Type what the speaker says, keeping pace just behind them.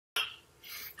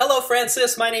Hello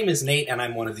Francis, my name is Nate and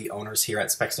I'm one of the owners here at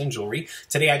Spexton Jewelry.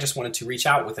 Today I just wanted to reach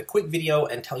out with a quick video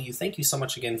and tell you thank you so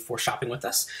much again for shopping with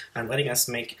us and letting us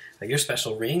make your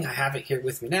special ring. I have it here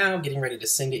with me now, getting ready to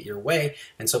send it your way.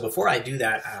 And so before I do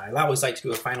that, I always like to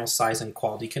do a final size and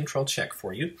quality control check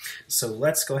for you. So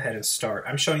let's go ahead and start.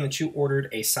 I'm showing that you ordered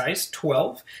a size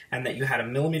 12 and that you had a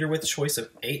millimeter width choice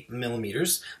of 8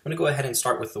 millimeters. I'm going to go ahead and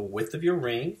start with the width of your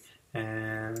ring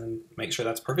and make sure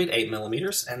that's perfect, 8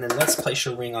 millimeters, and then let's place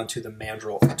your ring onto the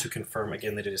mandrel to confirm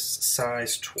again that it is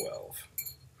size 12.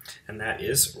 And that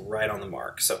is right on the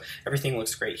mark. So everything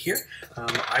looks great here.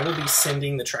 I will be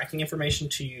sending the tracking information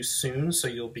to you soon, so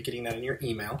you'll be getting that in your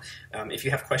email. If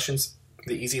you have questions,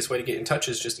 the easiest way to get in touch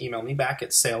is just email me back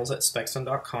at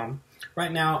sales@spexton.com.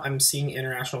 Right now, I'm seeing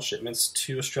international shipments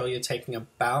to Australia taking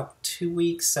about 2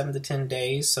 weeks, 7 to 10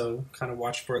 days, so kind of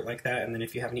watch for it like that. And then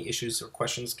if you have any issues or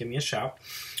questions, give me a shout.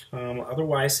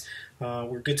 Otherwise,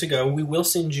 we're good to go. We will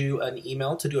send you an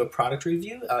email to do a product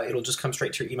review. It'll just come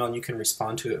straight to your email and you can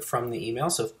respond to it from the email.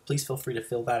 So please feel free to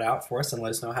fill that out for us and let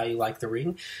us know how you like the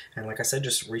ring. And like I said,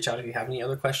 just reach out if you have any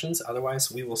other questions.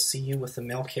 Otherwise, we will see you with the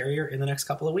mail carrier in the next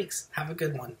couple of weeks. Have a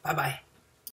good one. Bye-bye.